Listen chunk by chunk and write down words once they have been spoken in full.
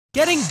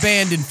Getting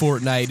banned in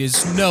Fortnite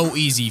is no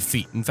easy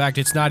feat. In fact,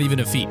 it's not even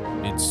a feat.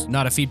 It's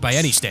not a feat by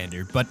any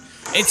standard, but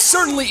it's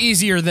certainly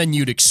easier than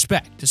you'd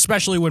expect,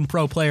 especially when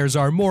pro players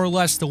are more or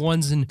less the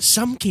ones in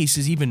some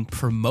cases even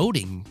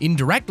promoting,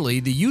 indirectly,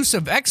 the use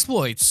of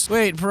exploits.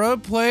 Wait, pro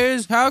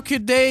players? How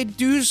could they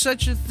do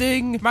such a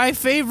thing? My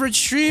favorite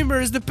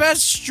streamer is the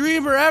best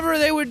streamer ever.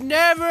 They would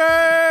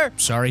never!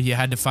 Sorry you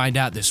had to find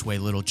out this way,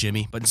 little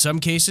Jimmy, but in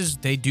some cases,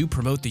 they do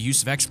promote the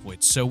use of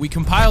exploits, so we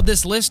compiled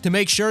this list to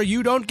make sure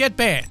you don't get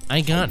banned.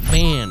 I got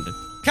banned.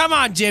 Come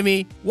on,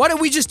 Jimmy. What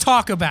did we just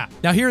talk about?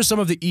 Now, here are some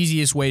of the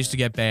easiest ways to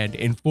get banned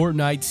in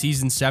Fortnite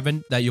Season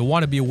 7 that you'll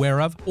want to be aware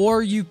of,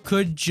 or you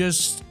could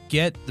just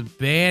get the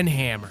ban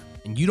hammer,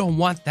 and you don't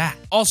want that.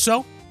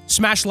 Also,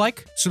 smash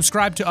like,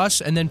 subscribe to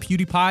us, and then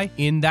PewDiePie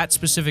in that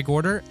specific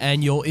order,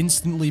 and you'll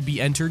instantly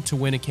be entered to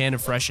win a can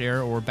of fresh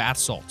air or bath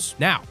salts.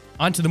 Now,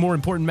 on to the more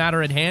important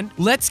matter at hand.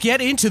 Let's get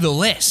into the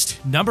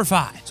list. Number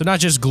 5. So not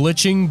just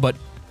glitching, but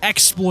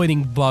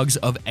exploiting bugs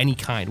of any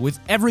kind. With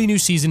every new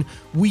season,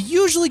 we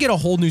usually get a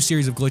whole new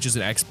series of glitches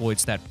and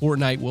exploits that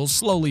Fortnite will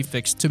slowly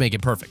fix to make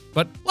it perfect.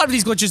 But a lot of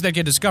these glitches that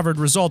get discovered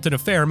result in a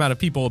fair amount of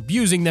people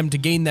abusing them to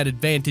gain that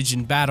advantage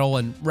in battle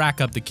and rack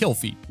up the kill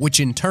feed,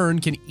 which in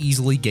turn can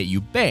easily get you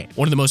banned.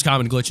 One of the most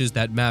common glitches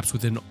that maps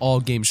within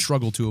all games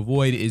struggle to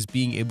avoid is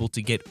being able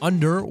to get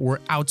under or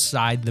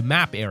outside the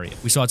map area.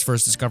 We saw its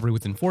first discovery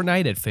within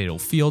Fortnite at Fatal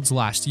Fields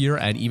last year,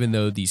 and even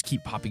though these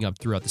keep popping up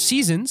throughout the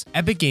seasons,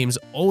 Epic Games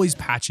always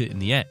patch it in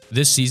the end.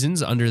 This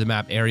season's under the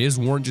map areas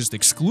weren't just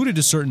excluded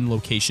to certain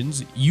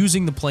locations.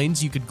 Using the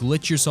planes, you could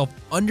glitch yourself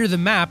under the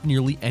map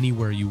nearly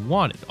anywhere you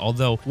wanted,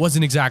 although it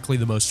wasn't exactly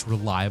the most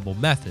reliable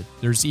method.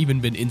 There's even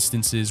been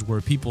instances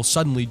where people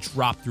suddenly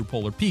drop through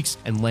polar peaks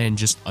and land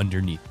just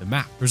underneath the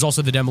map. There's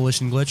also the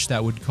demolition glitch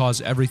that would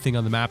cause everything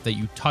on the map that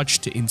you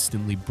touch to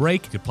instantly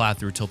break. You could plow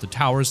through tilted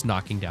towers,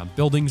 knocking down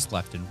buildings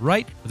left and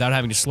right without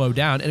having to slow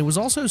down, and it was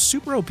also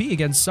super OP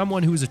against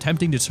someone who was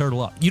attempting to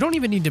turtle up. You don't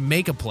even need to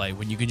make a play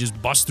when you can just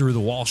bust through the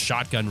wall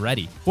shotgun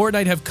ready.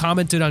 Fortnite have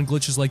commented on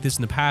glitches like this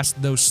in the past,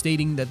 though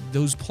stating that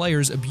those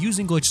players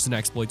abusing glitches and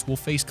exploits will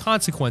face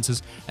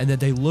consequences and that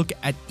they look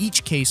at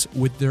each case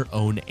with their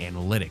own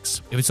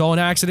analytics. If it's all an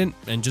accident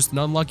and just an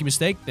unlucky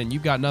mistake, then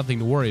you've got nothing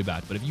to worry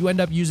about. But if you end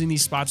up using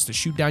these spots to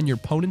shoot down your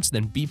opponents,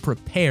 then be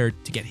prepared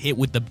to get hit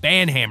with the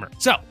ban hammer.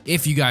 So,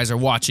 if you guys are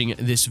watching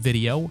this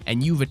video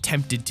and you've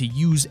attempted to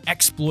use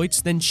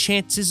exploits, then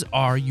chances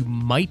are you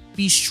might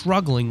be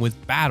struggling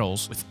with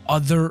battles with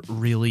other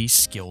really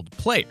skilled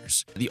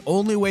players. The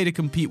only way to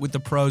compete with the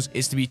pros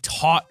is to be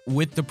taught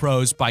with the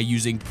pros by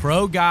using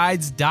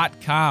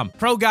ProGuides.com.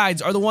 Pro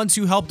Guides are the ones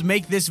who helped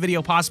make this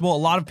video possible. A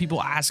lot of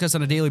people ask us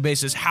on a daily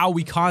basis how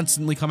we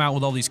constantly come out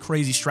with all these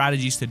crazy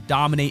strategies to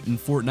dominate in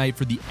Fortnite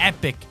for the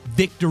epic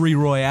victory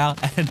royale.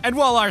 And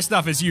while our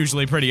stuff is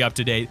usually pretty up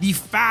to date, the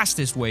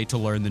fastest way to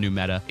learn the new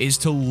meta is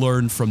to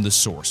learn from the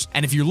source.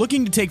 And if you're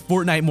looking to take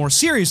Fortnite more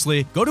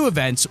seriously, go to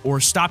events or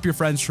stop your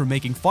friends from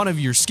making fun of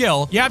your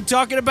skill. Yeah, I'm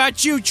talking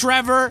about you,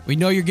 Trevor. We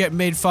know you're getting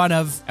made fun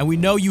of, and we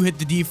know you hit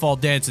the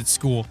default dance at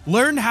school.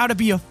 Learn how to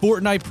be a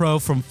Fortnite pro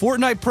from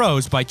Fortnite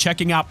pros by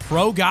checking out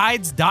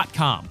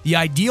ProGuides.com, the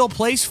ideal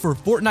place for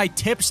Fortnite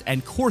tips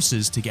and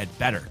courses to get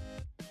better.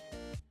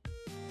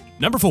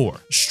 Number 4,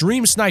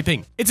 stream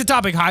sniping. It's a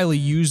topic highly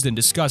used and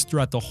discussed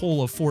throughout the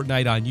whole of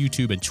Fortnite on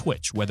YouTube and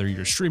Twitch. Whether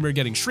you're a streamer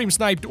getting stream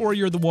sniped or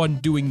you're the one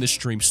doing the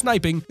stream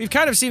sniping, we've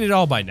kind of seen it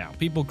all by now.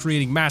 People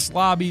creating mass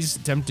lobbies,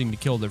 attempting to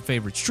kill their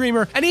favorite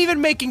streamer, and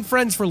even making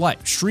friends for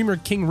life. Streamer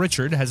King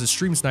Richard has a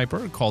stream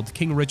sniper called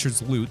King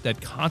Richard's Loot that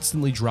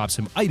constantly drops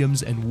him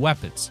items and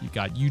weapons. You've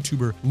got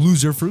YouTuber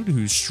Loserfruit,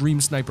 whose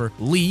stream sniper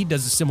Lee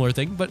does a similar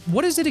thing, but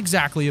what is it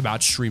exactly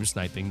about stream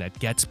sniping that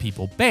gets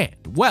people banned?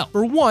 Well,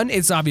 for one,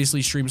 it's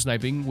obviously stream sniping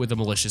with a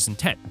malicious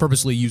intent,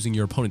 purposely using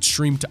your opponent's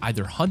stream to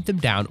either hunt them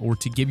down or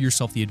to give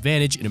yourself the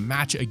advantage in a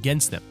match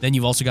against them. Then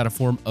you've also got a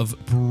form of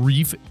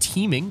brief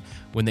teaming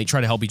when they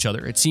try to help each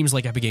other. It seems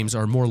like Epic Games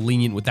are more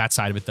lenient with that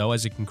side of it though,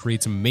 as it can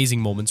create some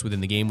amazing moments within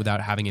the game without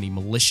having any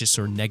malicious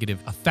or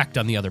negative effect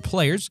on the other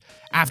players.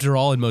 After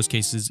all, in most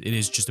cases, it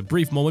is just a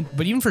brief moment,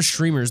 but even for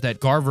streamers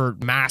that garver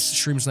mass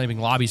stream sniping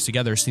lobbies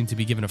together seem to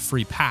be given a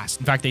free pass.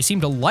 In fact, they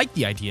seem to like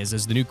the ideas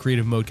as the new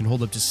creative mode can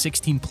hold up to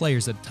 16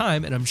 players at a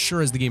time, and I'm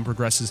sure as the game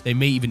progresses, they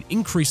may even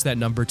increase that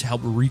number to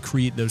help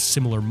recreate those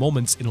similar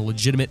moments in a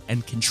legitimate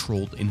and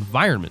controlled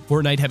environment.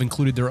 Fortnite have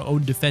included their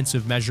own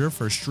defensive measure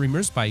for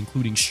streamers by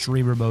including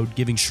streamer mode,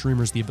 giving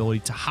streamers the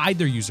ability to hide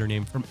their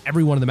username from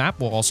everyone on the map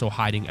while also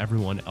hiding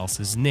everyone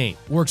else's name.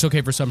 Works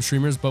okay for some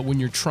streamers, but when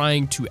you're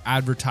trying to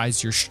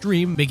advertise your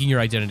stream, making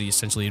your identity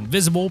essentially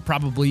invisible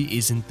probably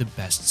isn't the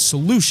best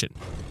solution.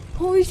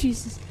 Holy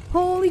Jesus.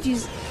 Holy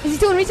Jesus. Is he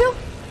still in retail?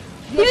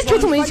 He just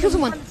killed someone. He just killed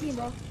someone.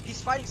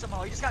 He's fighting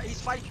somehow. He's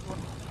fighting people.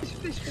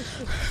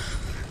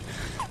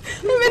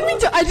 I'm in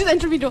retail. I just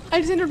entered retail. I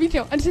just entered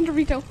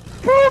retail.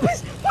 Bro,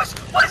 please.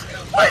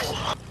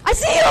 What? I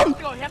see him!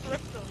 Go, he has the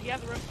rip though. He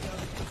has the rip though.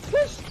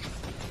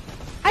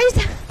 I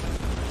just...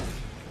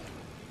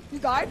 You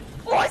died?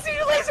 Oh, I see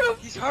you laser him!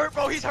 He's hurt,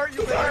 bro. He's hurt.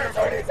 He's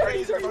hurt.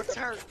 He's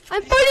hurt.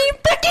 I'm fighting a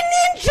freaking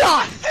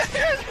ninja!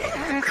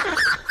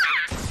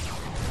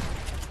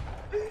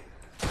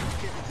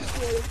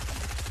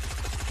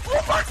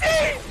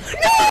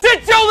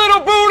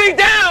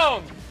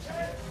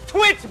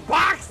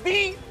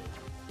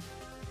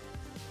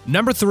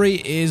 Number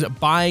 3 is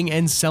buying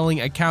and selling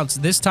accounts.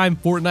 This time,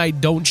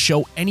 Fortnite don't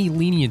show any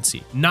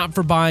leniency. Not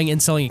for buying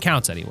and selling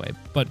accounts anyway.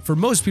 But for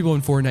most people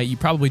in Fortnite, you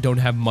probably don't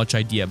have much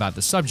idea about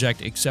the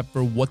subject except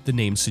for what the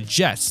name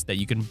suggests, that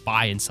you can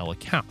buy and sell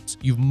accounts.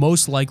 You've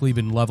most likely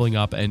been leveling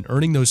up and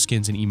earning those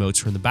skins and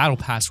emotes from the battle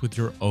pass with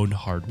your own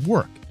hard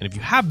work. And if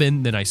you have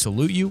been, then I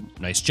salute you.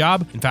 Nice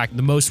job. In fact,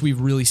 the most we've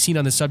really seen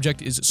on this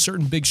subject is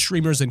certain big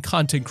streamers and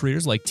content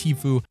creators like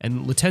Tfue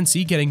and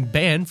Latency getting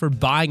banned for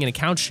buying and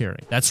account sharing.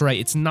 That's right,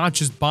 it's not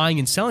just buying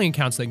and selling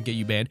accounts that can get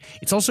you banned,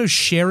 it's also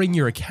sharing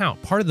your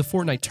account. Part of the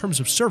Fortnite Terms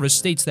of Service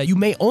states that you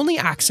may only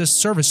access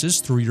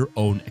services through your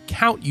own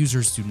account.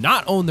 Users do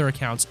not own their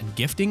accounts, and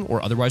gifting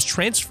or otherwise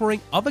transferring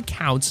of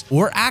accounts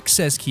or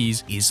access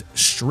keys is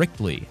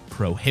strictly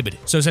prohibited.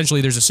 So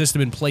essentially, there's a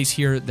system in place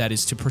here that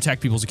is to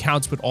protect people's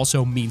accounts, but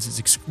also means it's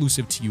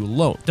exclusive to you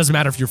alone. Doesn't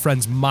matter if your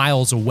friend's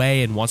miles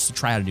away and wants to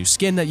try out a new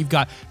skin that you've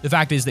got. The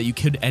fact is that you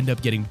could end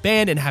up getting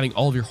banned and having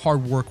all of your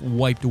hard work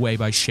wiped away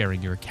by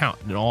sharing your account.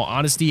 In all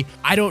honesty,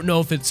 I don't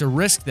know if it's a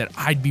risk that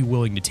I'd be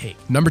willing to take.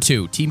 Number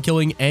 2, team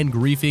killing and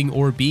griefing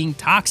or being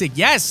toxic.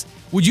 Yes!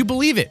 Would you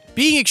believe it?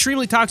 Being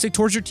extremely toxic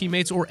towards your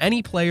teammates or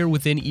any player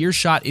within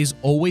earshot is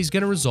always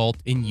going to result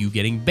in you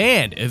getting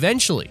banned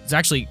eventually. It's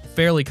actually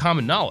fairly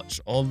common knowledge,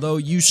 although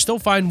you still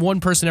find one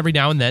person every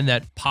now and then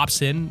that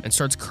pops in and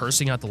starts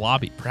cursing out the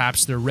lobby.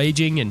 Perhaps they're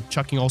raging and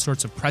chucking all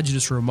sorts of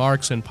prejudiced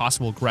remarks and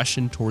possible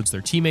aggression towards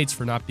their teammates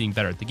for not being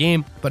better at the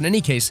game. But in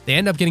any case, they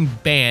end up getting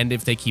banned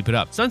if they keep it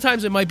up.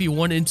 Sometimes it might be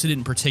one incident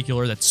in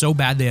particular that's so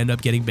bad they end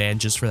up getting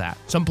banned just for that.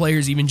 Some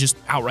players even just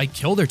outright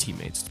kill their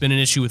teammates. It's been an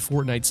issue with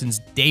Fortnite since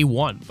day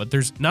one. But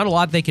there's not a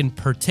lot they can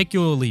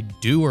particularly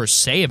do or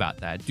say about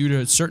that. Due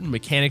to certain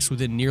mechanics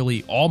within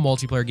nearly all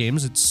multiplayer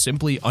games, it's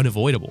simply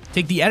unavoidable.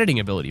 Take the editing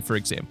ability, for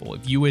example.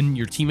 If you and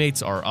your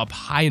teammates are up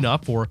high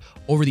enough or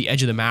over the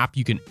edge of the map,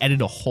 you can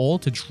edit a hole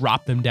to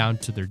drop them down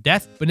to their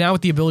death. But now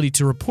with the ability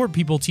to report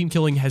people, team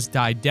killing has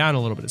died down a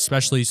little bit,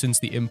 especially since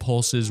the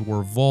impulses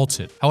were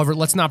vaulted. However,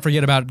 let's not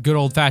forget about good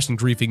old-fashioned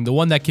griefing, the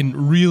one that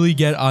can really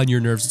get on your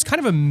nerves. It's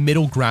kind of a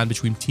middle ground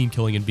between team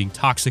killing and being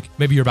toxic.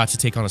 Maybe you're about to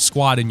take on a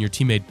squad and your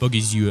teammate boogies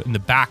you in the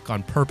back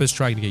on purpose,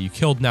 trying to get you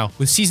killed. Now,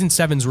 with Season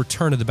 7's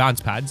return of the bounce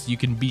pads, you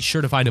can be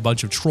sure to find a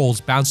bunch of trolls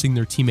bouncing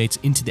their teammates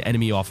into the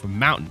enemy off a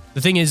mountain.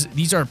 The thing is,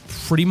 these are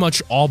pretty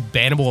much all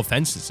bannable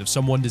offenses. If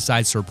someone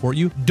decides to report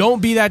you,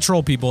 don't be that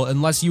troll, people,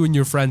 unless you and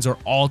your friends are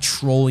all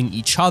trolling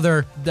each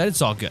other. Then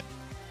it's all good.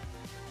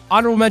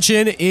 Honorable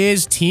mention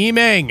is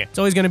teaming. It's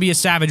always going to be a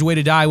savage way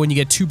to die when you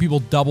get two people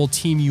double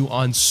team you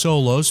on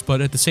solos, but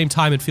at the same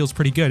time, it feels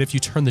pretty good if you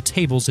turn the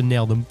tables and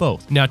nail them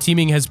both. Now,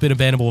 teaming has been a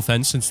bannable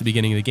offense since the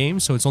beginning of the game,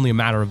 so it's only a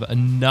matter of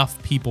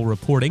enough people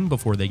reporting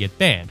before they get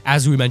banned.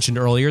 As we mentioned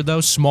earlier, though,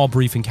 small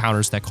brief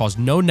encounters that cause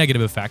no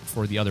negative effect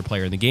for the other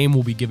player in the game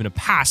will be given a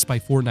pass by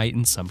Fortnite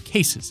in some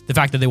cases. The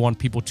fact that they want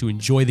people to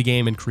enjoy the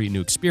game and create new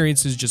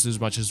experiences just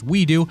as much as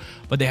we do,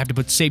 but they have to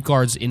put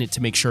safeguards in it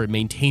to make sure it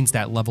maintains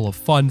that level of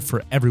fun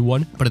for everyone.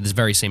 But at the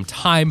very same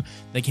time,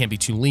 they can't be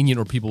too lenient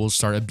or people will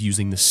start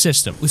abusing the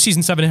system. With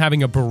Season 7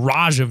 having a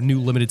barrage of new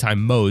limited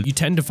time modes, you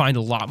tend to find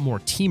a lot more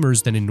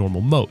teamers than in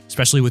normal mode,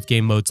 especially with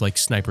game modes like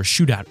Sniper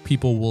Shootout.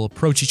 People will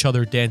approach each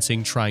other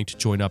dancing, trying to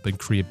join up and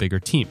create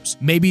bigger teams.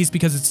 Maybe it's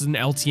because it's an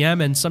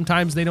LTM and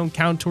sometimes they don't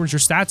count towards your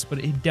stats,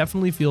 but it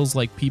definitely feels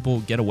like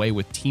people get away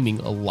with teaming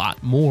a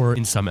lot more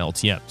in some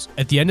LTMs.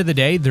 At the end of the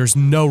day, there's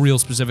no real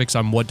specifics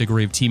on what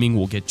degree of teaming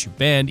will get you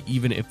banned,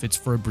 even if it's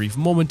for a brief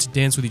moment to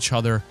dance with each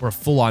other or a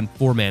full-on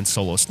four-man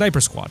solo sniper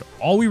squad.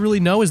 All we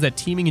really know is that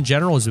teaming in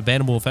general is a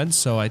bannable offense,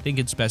 so I think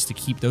it's best to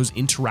keep those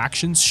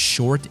interactions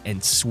short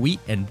and sweet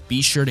and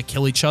be sure to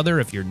kill each other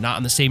if you're not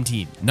on the same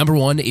team. Number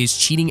 1 is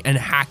cheating and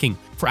hacking.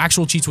 For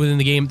actual cheats within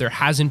the game, there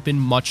hasn't been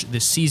much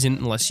this season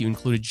unless you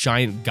include a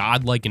giant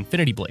god-like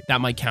Infinity Blade. That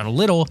might count a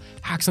little.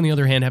 Hacks, on the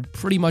other hand, have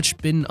pretty much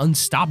been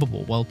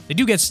unstoppable. Well, they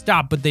do get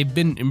stopped, but they've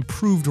been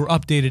improved or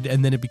updated,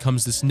 and then it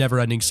becomes this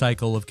never-ending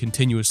cycle of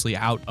continuously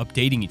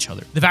out-updating each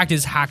other. The fact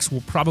is, hacks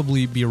will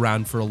probably be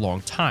around for a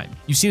long time.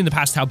 You've seen in the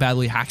past how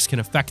badly hacks can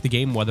affect the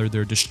game, whether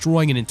they're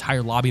destroying an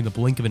entire lobby in the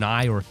blink of an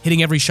eye or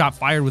hitting every shot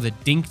fired with a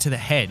dink to the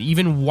head,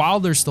 even while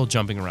they're still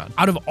jumping around.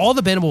 Out of all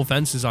the bannable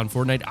offenses on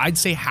Fortnite, I'd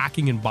say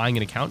hacking and buying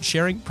an account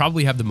sharing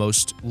probably have the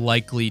most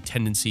likely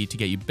tendency to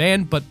get you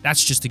banned, but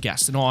that's just a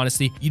guess. In all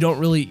honesty, you don't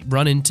really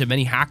run into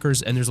many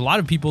hackers, and there's a lot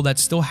of people that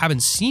still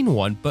haven't seen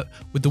one, but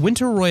with the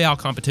Winter Royale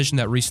competition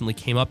that recently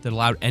came up that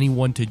allowed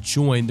anyone to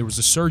join, there was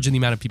a surge in the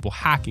amount of people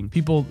hacking,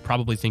 people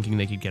probably thinking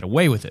they could get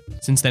away with it.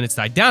 Since then, it's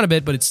died down a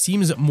bit, but it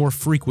seems more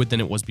frequent than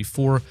it was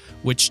before,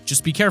 which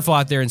just be careful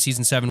out there in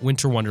Season 7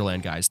 Winter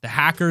Wonderland, guys. The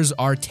hackers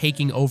are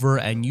taking over,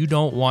 and you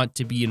don't want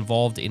to be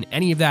involved in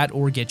any of that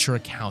or get your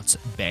accounts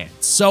banned.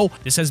 So,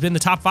 this has been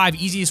the top 5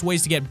 easiest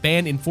ways to get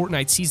banned in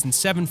Fortnite Season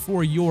 7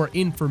 for your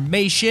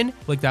information.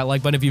 Click that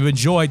like button if you've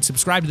enjoyed.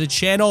 Subscribe to the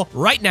channel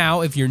right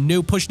now if you're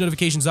new. Push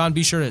notifications on.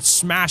 Be sure to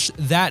smash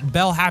that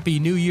bell. Happy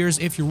New Year's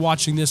if you're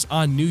watching this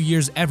on New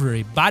Year's,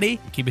 everybody.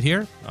 Keep it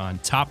here on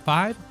Top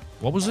 5.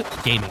 What was it?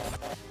 Gaming.